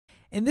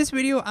In this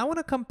video, I want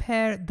to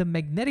compare the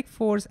magnetic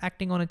force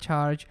acting on a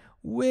charge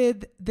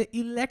with the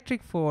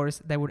electric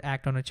force that would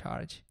act on a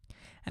charge.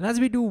 And as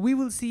we do, we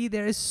will see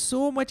there is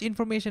so much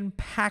information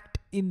packed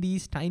in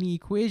these tiny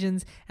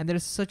equations, and there are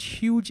such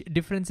huge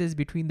differences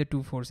between the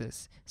two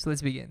forces. So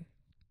let's begin.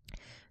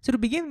 So to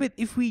begin with,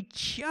 if we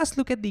just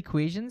look at the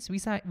equations, we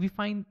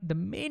find the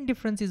main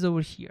difference is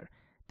over here.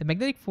 The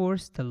magnetic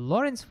force, the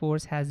Lorentz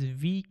force, has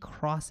V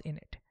cross in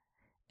it.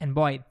 And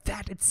boy,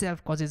 that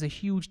itself causes a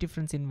huge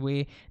difference in the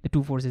way the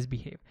two forces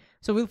behave.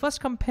 So we'll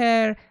first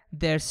compare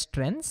their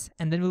strengths,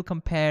 and then we'll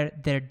compare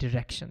their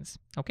directions.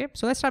 Okay,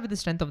 so let's start with the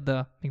strength of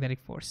the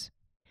magnetic force.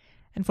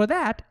 And for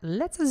that,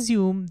 let's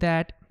assume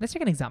that, let's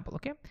take an example,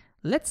 okay?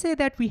 Let's say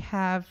that we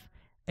have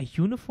a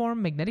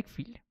uniform magnetic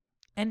field.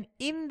 And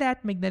in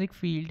that magnetic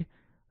field,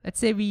 let's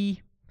say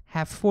we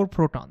have 4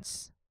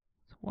 protons.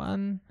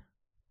 1,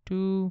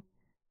 2,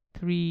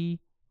 3,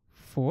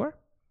 4.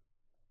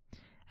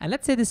 And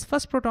let's say this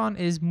first proton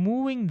is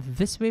moving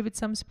this way with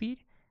some speed.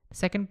 The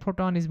second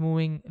proton is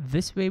moving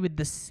this way with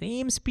the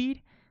same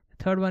speed.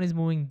 The third one is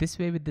moving this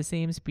way with the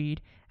same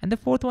speed. And the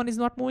fourth one is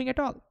not moving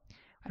at all.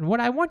 And what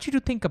I want you to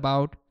think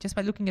about just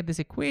by looking at this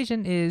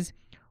equation is,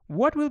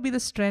 what will be the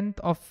strength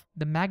of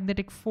the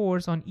magnetic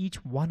force on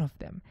each one of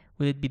them?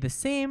 Will it be the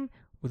same?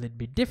 Will it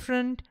be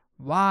different?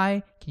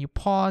 Why? Can you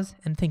pause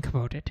and think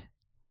about it?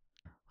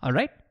 All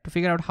right, to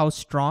figure out how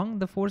strong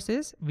the force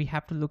is, we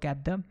have to look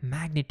at the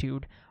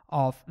magnitude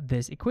of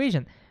this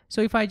equation.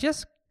 So if I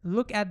just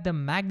look at the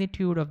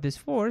magnitude of this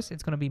force,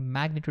 it's going to be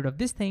magnitude of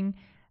this thing.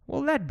 What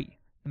will that be?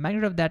 The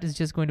magnitude of that is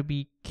just going to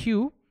be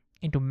Q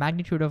into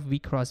magnitude of V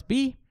cross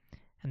B.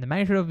 And the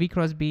magnitude of V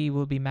cross B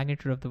will be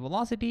magnitude of the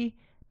velocity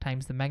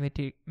times the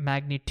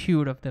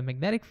magnitude of the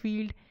magnetic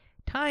field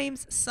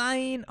times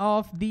sine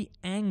of the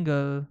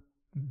angle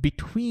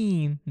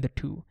between the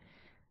two.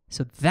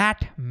 So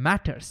that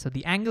matters. So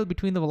the angle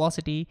between the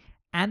velocity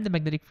and the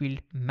magnetic field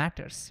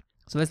matters.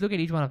 So let's look at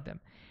each one of them.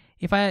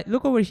 If I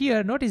look over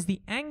here, notice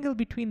the angle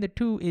between the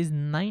two is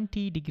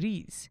 90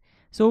 degrees.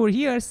 So over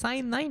here,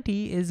 sine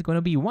 90 is going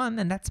to be 1,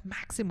 and that's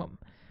maximum,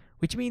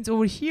 which means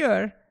over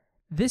here,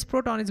 this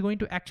proton is going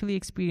to actually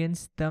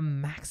experience the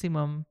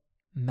maximum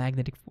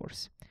magnetic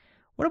force.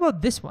 What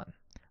about this one?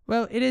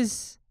 Well, it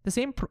is the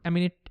same,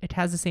 it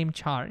has the same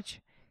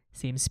charge,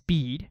 same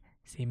speed,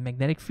 same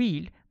magnetic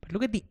field, but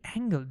look at the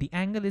angle. The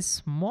angle is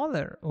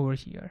smaller over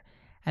here,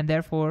 and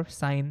therefore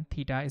sine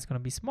theta is going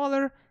to be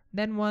smaller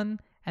than 1,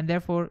 and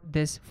therefore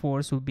this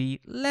force will be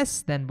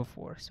less than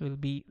before, so it will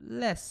be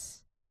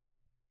less.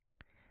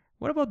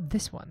 What about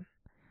this one?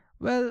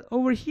 Well,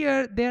 over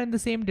here, they're in the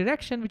same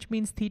direction, which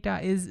means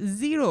theta is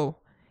 0.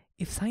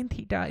 If sine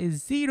theta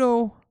is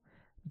 0,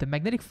 the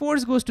magnetic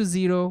force goes to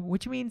 0,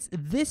 which means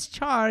this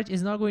charge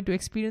is not going to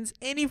experience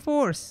any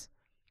force.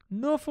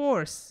 No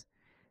force.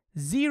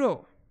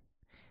 0.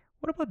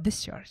 What about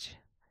this charge?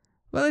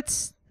 Well,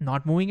 it's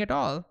not moving at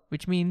all,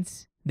 which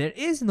means there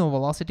is no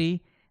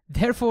velocity.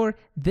 Therefore,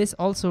 this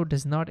also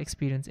does not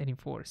experience any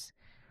force.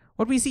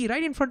 What we see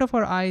right in front of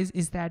our eyes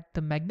is that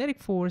the magnetic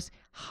force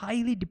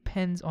highly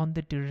depends on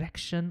the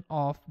direction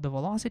of the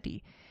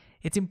velocity.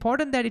 It's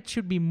important that it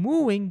should be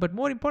moving, but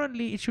more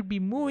importantly, it should be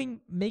moving,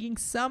 making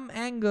some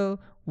angle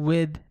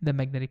with the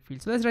magnetic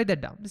field. So let's write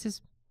that down. This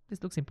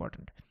looks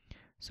important.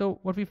 So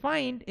what we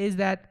find is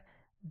that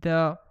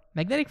the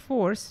magnetic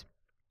force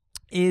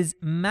is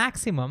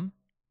maximum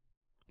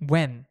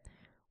when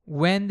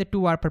the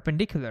two are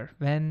perpendicular,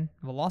 when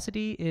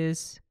velocity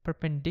is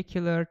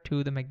perpendicular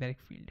to the magnetic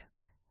field.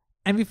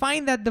 And we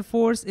find that the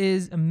force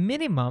is a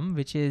minimum,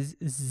 which is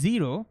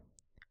 0,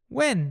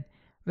 when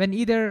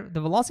either the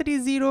velocity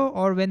is 0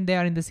 or when they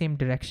are in the same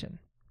direction.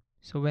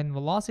 So when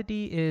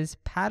velocity is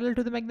parallel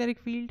to the magnetic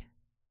field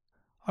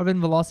or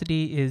when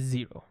velocity is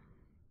 0.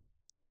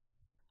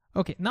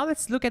 Okay, now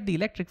let's look at the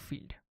electric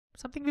field,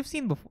 something we've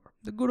seen before,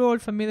 the good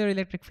old familiar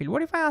electric field.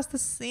 What if I ask the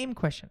same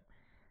question?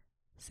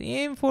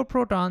 Same 4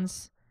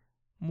 protons,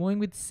 moving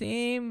with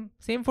same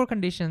 4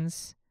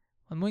 conditions,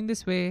 one moving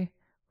this way,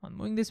 one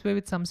moving this way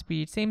with some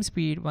speed, same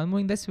speed, one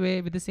moving this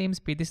way with the same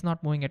speed, this is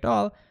not moving at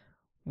all.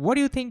 What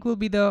do you think will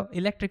be the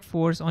electric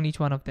force on each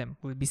one of them?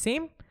 Will it be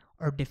same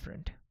or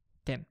different?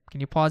 Can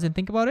you pause and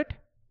think about it?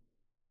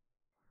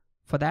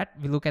 For that,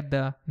 we look at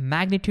the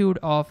magnitude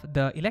of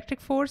the electric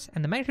force,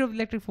 and the magnitude of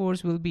electric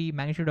force will be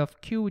magnitude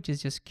of Q, which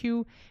is just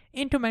Q,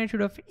 into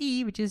magnitude of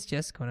E, which is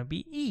just going to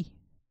be E.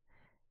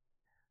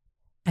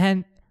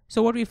 And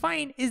so what we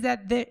find is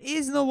that there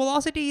is no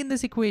velocity in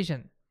this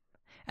equation.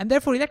 And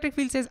therefore, electric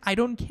field says, I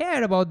don't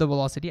care about the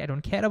velocity. I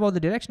don't care about the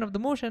direction of the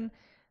motion.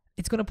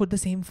 It's going to put the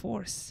same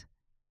force,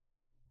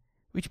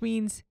 which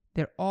means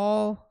they're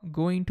all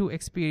going to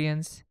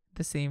experience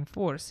the same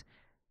force.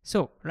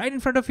 So right in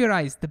front of your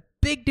eyes, the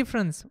big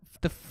difference,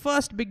 the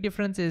first big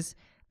difference is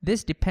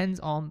this depends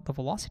on the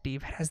velocity,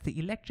 whereas the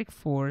electric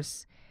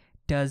force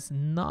does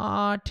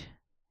not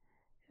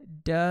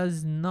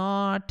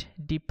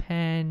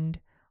depend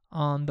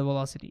on the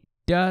velocity.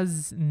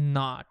 Does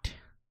not.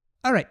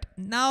 All right,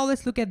 now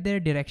let's look at their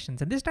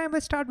directions. And this time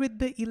let's start with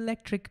the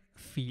electric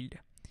field.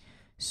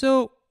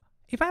 So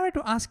if I were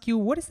to ask you,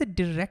 what is the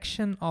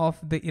direction of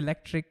the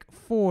electric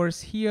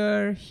force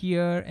here,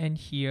 here, and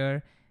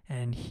here,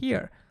 and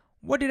here?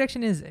 What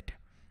direction is it?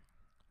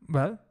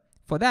 Well,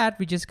 for that,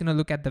 we're just gonna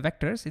look at the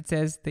vectors. It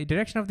says the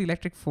direction of the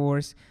electric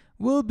force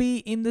will be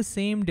in the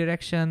same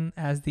direction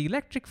as the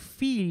electric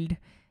field.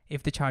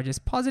 If the charge is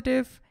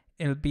positive,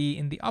 it'll be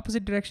in the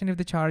opposite direction if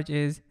the charge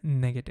is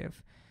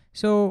negative.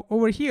 So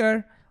over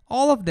here,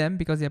 all of them,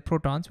 because they're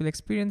protons, will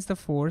experience the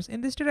force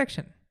in this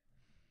direction.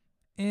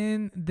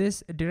 In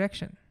this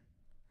direction.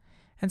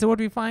 And so what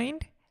we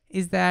find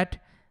is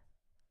that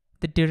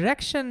the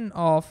direction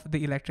of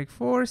the electric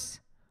force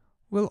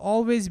will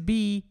always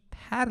be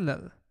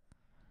parallel.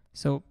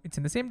 So it's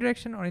in the same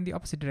direction or in the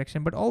opposite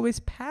direction, but always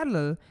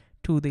parallel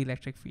to the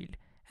electric field.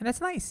 And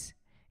that's nice.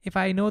 If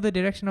I know the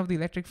direction of the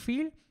electric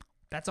field,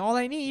 that's all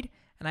I need,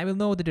 and I will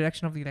know the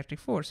direction of the electric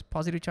force.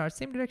 Positive charge,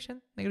 same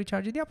direction, negative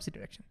charge in the opposite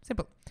direction.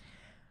 Simple.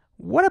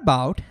 What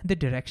about the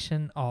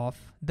direction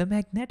of the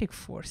magnetic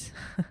force?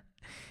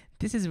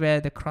 This is where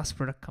the cross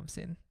product comes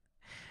in.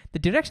 The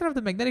direction of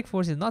the magnetic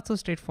force is not so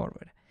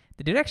straightforward.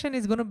 The direction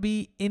is going to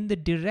be in the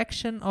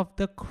direction of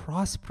the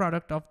cross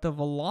product of the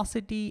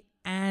velocity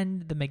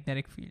and the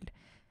magnetic field.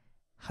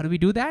 How do we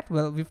do that?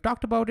 Well, we've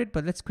talked about it,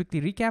 but let's quickly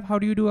recap. How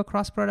do you do a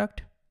cross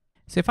product?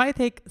 So if I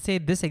take, say,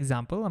 this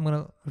example, I'm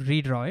going to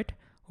redraw it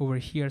over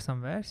here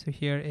somewhere. So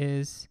here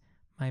is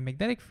my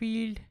magnetic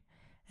field,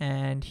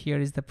 and here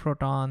is the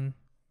proton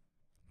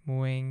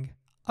moving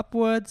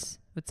upwards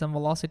with some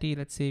velocity,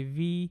 let's say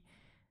v.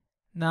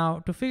 Now,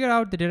 to figure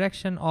out the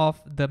direction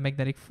of the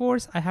magnetic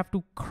force, I have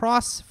to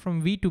cross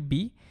from v to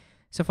b.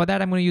 So for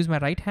that, I'm going to use my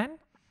right hand.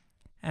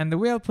 And the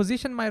way I'll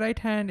position my right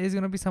hand is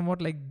going to be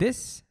somewhat like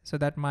this, so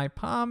that my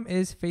palm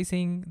is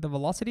facing the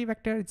velocity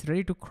vector. It's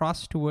ready to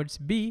cross towards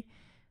b.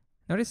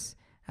 Notice,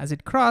 as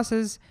it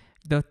crosses,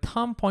 the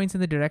thumb points in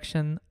the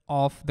direction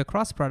of the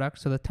cross product.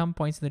 So the thumb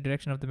points in the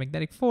direction of the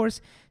magnetic force.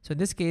 So in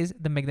this case,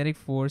 the magnetic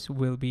force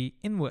will be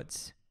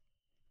inwards.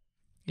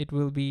 It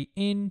will be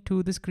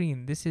into the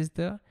screen. This is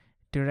the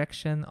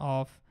direction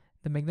of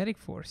the magnetic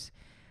force.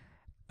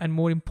 And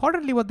more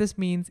importantly, what this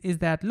means is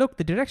that, look,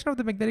 the direction of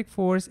the magnetic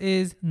force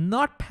is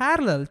not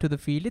parallel to the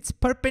field. It's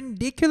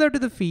perpendicular to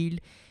the field.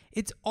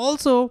 It's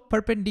also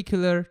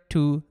perpendicular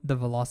to the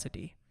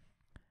velocity.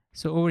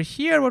 So over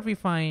here, what we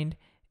find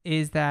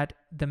is that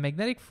the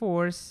magnetic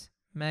force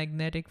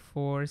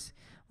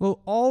will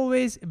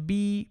always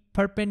be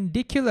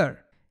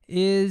perpendicular,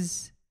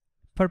 is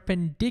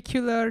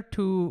perpendicular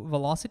to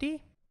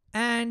velocity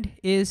and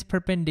is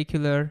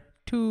perpendicular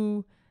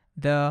to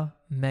the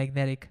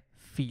magnetic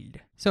field.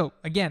 So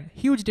again,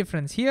 huge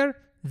difference here,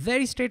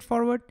 very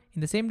straightforward,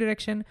 in the same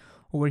direction.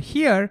 Over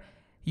here,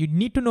 you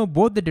need to know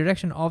both the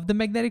direction of the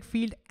magnetic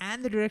field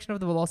and the direction of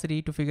the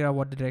velocity to figure out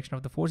what the direction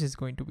of the force is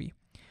going to be.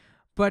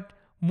 But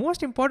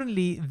most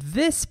importantly,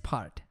 this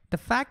part, the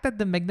fact that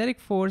the magnetic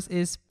force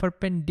is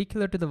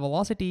perpendicular to the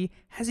velocity,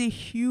 has a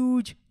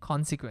huge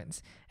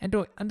consequence. And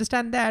to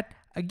understand that,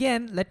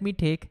 again, let me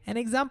take an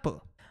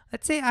example.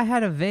 Let's say I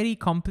had a very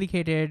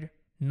complicated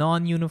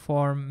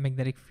non-uniform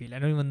magnetic field. I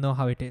don't even know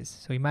how it is.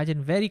 So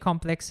imagine very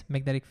complex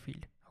magnetic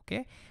field,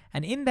 okay?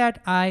 And in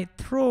that, I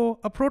throw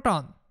a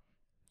proton.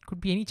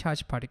 Could be any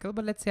charged particle,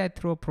 but let's say I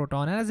throw a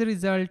proton, and as a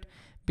result,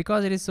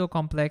 because it is so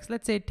complex,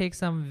 let's say it takes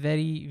some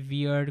very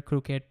weird,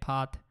 crooked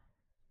path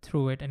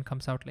through it and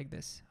comes out like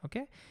this,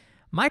 okay?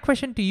 My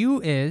question to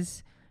you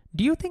is,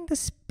 do you think the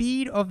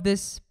speed of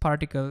this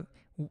particle,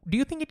 do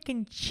you think it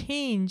can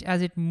change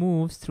as it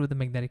moves through the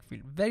magnetic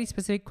field? Very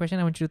specific question.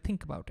 I want you to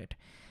think about it.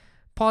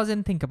 Pause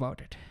and think about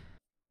it.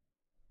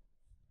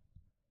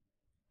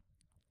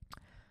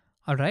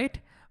 All right.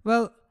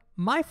 Well,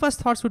 my first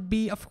thoughts would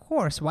be, of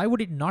course, why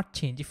would it not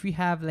change? If we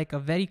have like a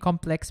very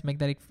complex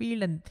magnetic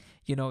field and,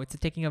 you know, it's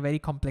taking a very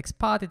complex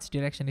path, its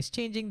direction is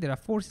changing, there are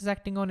forces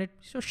acting on it.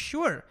 So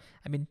sure,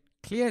 I mean,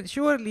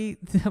 surely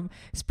the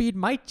speed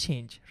might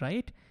change,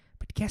 right?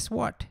 But guess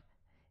what?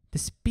 The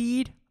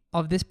speed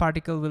of this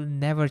particle will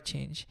never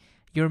change.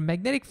 Your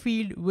magnetic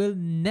field will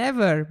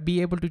never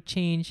be able to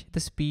change the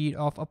speed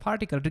of a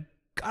particle,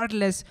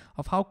 regardless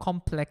of how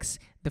complex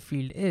the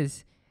field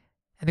is.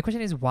 And the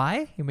question is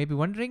why? You may be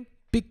wondering.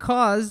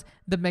 Because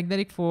the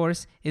magnetic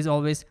force is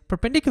always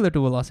perpendicular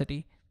to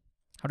velocity.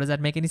 How does that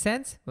make any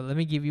sense? Well, let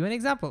me give you an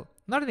example.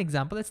 Not an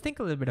example, let's think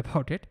a little bit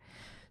about it.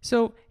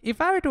 So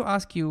if I were to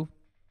ask you,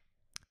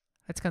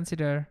 let's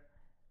consider,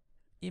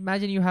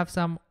 imagine you have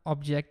some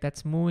object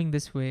that's moving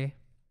this way.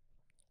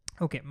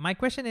 Okay, my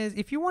question is,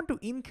 if you want to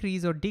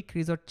increase or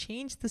decrease or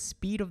change the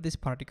speed of this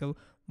particle,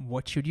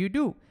 what should you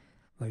do?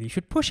 Well, you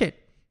should push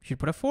it. You should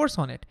put a force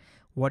on it.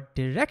 What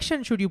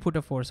direction should you put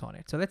a force on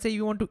it? So let's say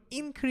you want to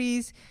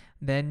increase,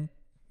 then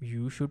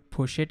you should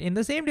push it in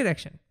the same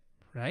direction,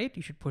 right?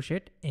 You should push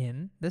it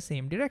in the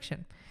same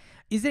direction.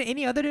 Is there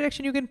any other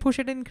direction you can push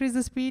it and increase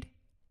the speed?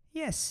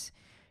 Yes,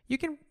 you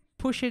can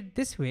push it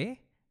this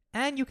way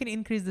and you can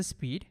increase the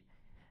speed,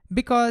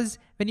 because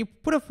when you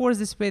put a force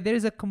this way, there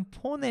is a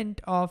component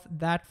of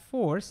that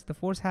force. The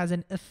force has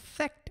an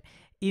effect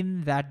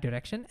in that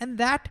direction, and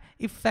that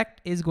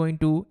effect is going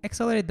to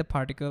accelerate the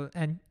particle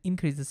and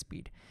increase the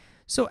speed.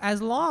 So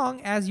as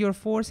long as your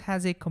force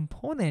has a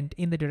component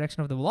in the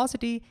direction of the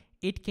velocity,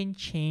 it can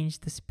change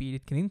the speed.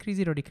 It can increase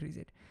it or decrease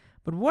it.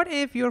 But what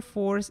if your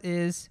force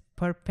is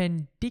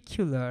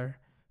perpendicular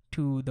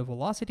to the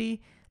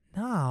velocity?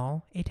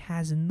 Now it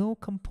has no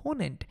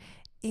component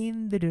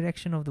in the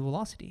direction of the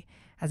velocity.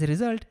 As a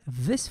result,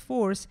 this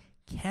force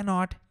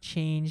cannot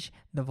change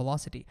the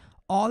velocity.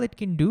 All it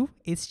can do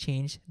is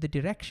change the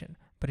direction,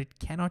 but it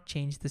cannot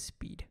change the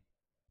speed.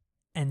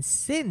 And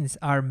since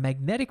our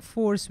magnetic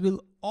force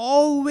will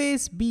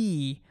always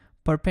be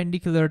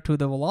perpendicular to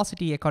the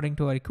velocity according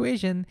to our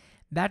equation,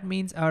 that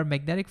means our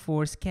magnetic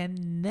force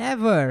can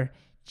never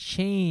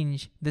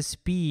change the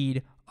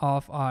speed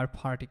of our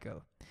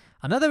particle.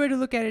 Another way to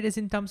look at it is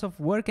in terms of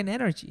work and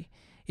energy.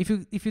 If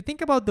you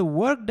think about the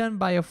work done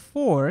by a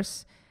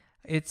force,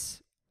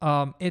 it's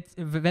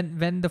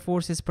when the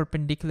force is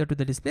perpendicular to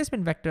the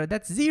displacement vector,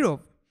 that's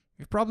zero.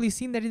 You've probably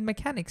seen that in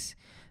mechanics.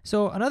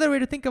 So another way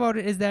to think about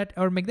it is that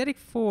our magnetic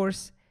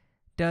force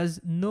does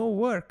no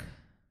work,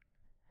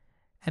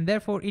 and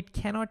therefore it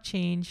cannot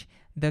change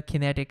the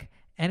kinetic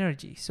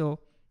energy. So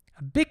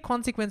a big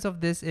consequence of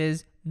this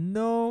is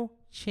no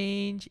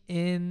change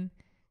in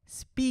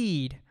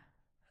speed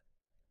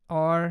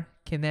or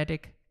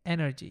kinetic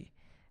energy.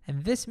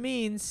 And this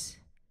means,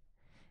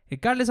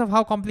 regardless of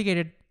how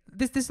complicated,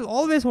 this will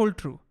always hold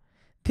true.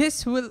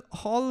 This will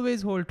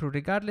always hold true,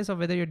 regardless of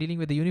whether you're dealing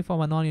with the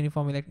uniform or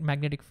non-uniform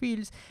magnetic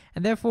fields.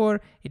 And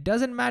therefore, it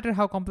doesn't matter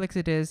how complex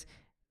it is,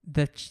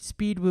 the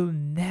speed will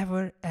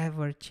never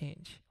ever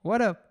change.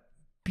 What a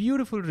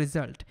beautiful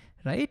result,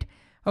 right?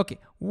 Okay,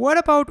 what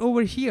about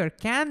over here?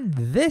 Can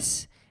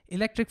the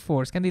electric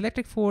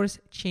force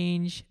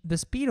change the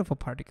speed of a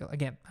particle?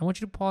 Again, I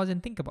want you to pause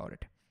and think about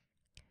it.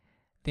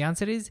 The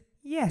answer is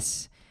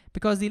yes,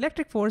 because the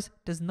electric force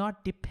does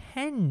not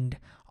depend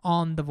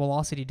on the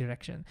velocity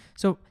direction.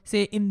 So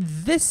say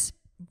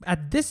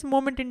at this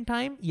moment in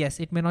time, yes,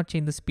 it may not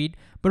change the speed,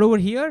 but over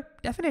here,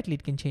 definitely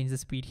it can change the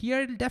speed.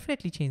 Here, it'll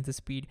definitely change the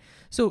speed.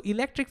 So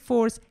electric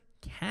force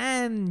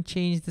can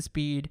change the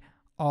speed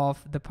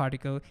of the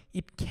particle.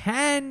 It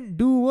can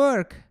do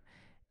work.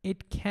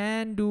 It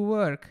can do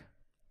work.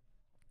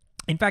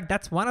 In fact,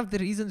 that's one of the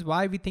reasons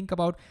why we think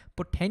about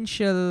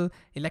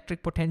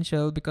electric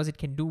potential, because it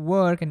can do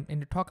work, and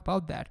to talk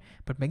about that.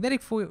 But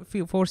magnetic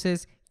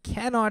forces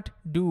cannot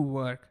do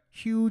work.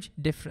 Huge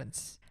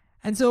difference.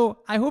 And so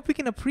I hope you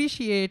can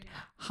appreciate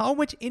how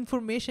much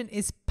information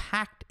is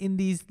packed in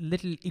these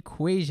little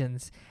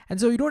equations. And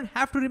so you don't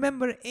have to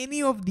remember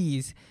any of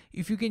these.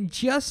 If you can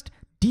just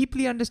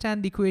deeply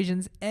understand the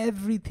equations,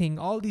 everything,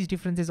 all these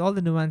differences, all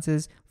the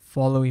nuances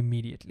follow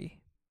immediately.